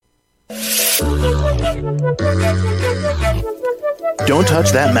Don't touch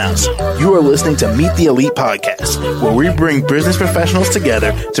that mouse. You are listening to Meet the Elite Podcast, where we bring business professionals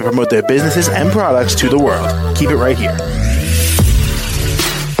together to promote their businesses and products to the world. Keep it right here.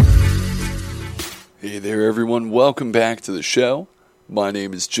 Hey there, everyone. Welcome back to the show. My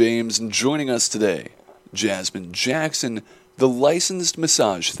name is James, and joining us today, Jasmine Jackson, the licensed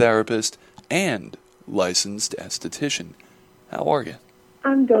massage therapist and licensed esthetician. How are you?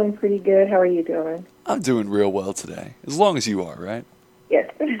 I'm doing pretty good. How are you doing? I'm doing real well today, as long as you are, right?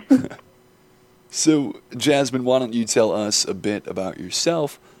 Yes. So, Jasmine, why don't you tell us a bit about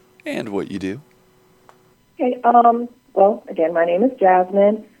yourself and what you do? Okay. Well, again, my name is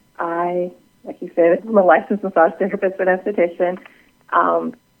Jasmine. Like you said, I'm a licensed massage therapist and esthetician.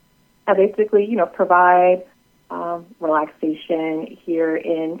 I basically, provide relaxation here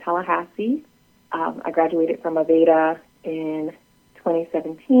in Tallahassee. I graduated from Aveda in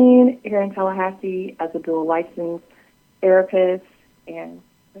 2017 here in Tallahassee as a dual licensed therapist, and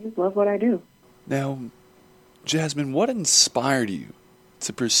I just love what I do. Now, Jasmine, what inspired you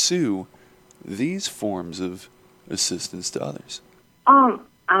to pursue these forms of assistance to others?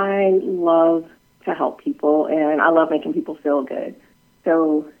 I love to help people, and I love making people feel good.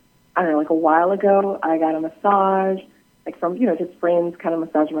 So, I don't know, like a while ago, I got a massage, like from, just friends kind of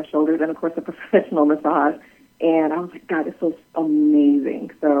massaging my shoulders, and of course a professional massage. And I was like, God, this feels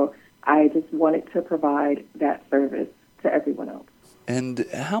amazing. So I just wanted to provide that service to everyone else. And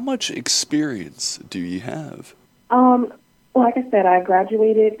how much experience do you have? Well, like I said, I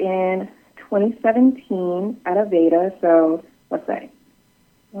graduated in 2017 at Aveda. So let's say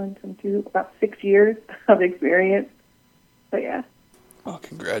 2, about 6 years of experience. So yeah. Oh,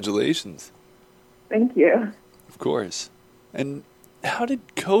 congratulations. Thank you. Of course. And how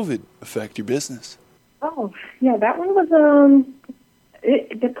did COVID affect your business? Oh, yeah, that one was,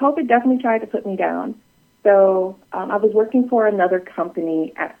 the COVID definitely tried to put me down. So I was working for another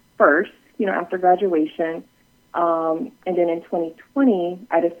company at first, after graduation. And then in 2020,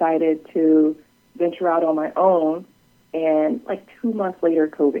 I decided to venture out on my own. And like 2 months later,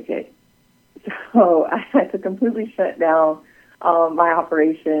 COVID hit. So I had to completely shut down my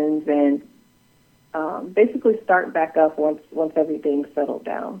operations and basically start back up once everything settled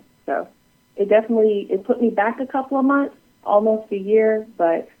down. So it put me back a couple of months, almost a year,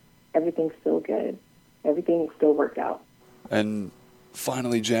 but everything's still good. Everything still worked out. And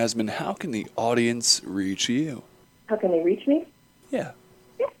finally, Jasmine, how can the audience reach you? How can they reach me? Yeah.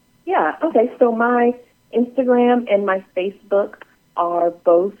 Yeah. Okay. So my Instagram and my Facebook are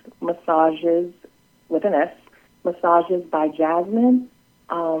both massages with an S, Massages by Jasmine.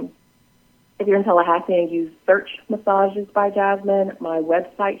 If you're in Tallahassee and you search Massages by Jasmine, my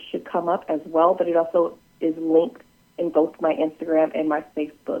website should come up as well, but it also is linked in both my Instagram and my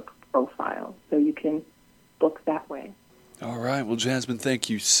Facebook profile, so you can book that way. All right. Well, Jasmine, thank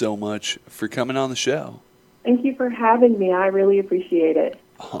you so much for coming on the show. Thank you for having me. I really appreciate it.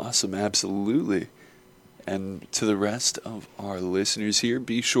 Awesome. Absolutely. And to the rest of our listeners here,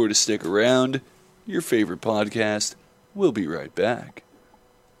 be sure to stick around. Your favorite podcast. We'll be right back.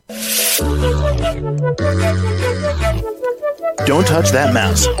 Don't touch that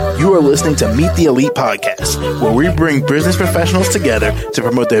mouse. You are listening to Meet the Elite Podcast, where we bring business professionals together to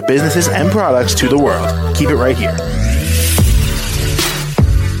promote their businesses and products to the world. Keep it right here.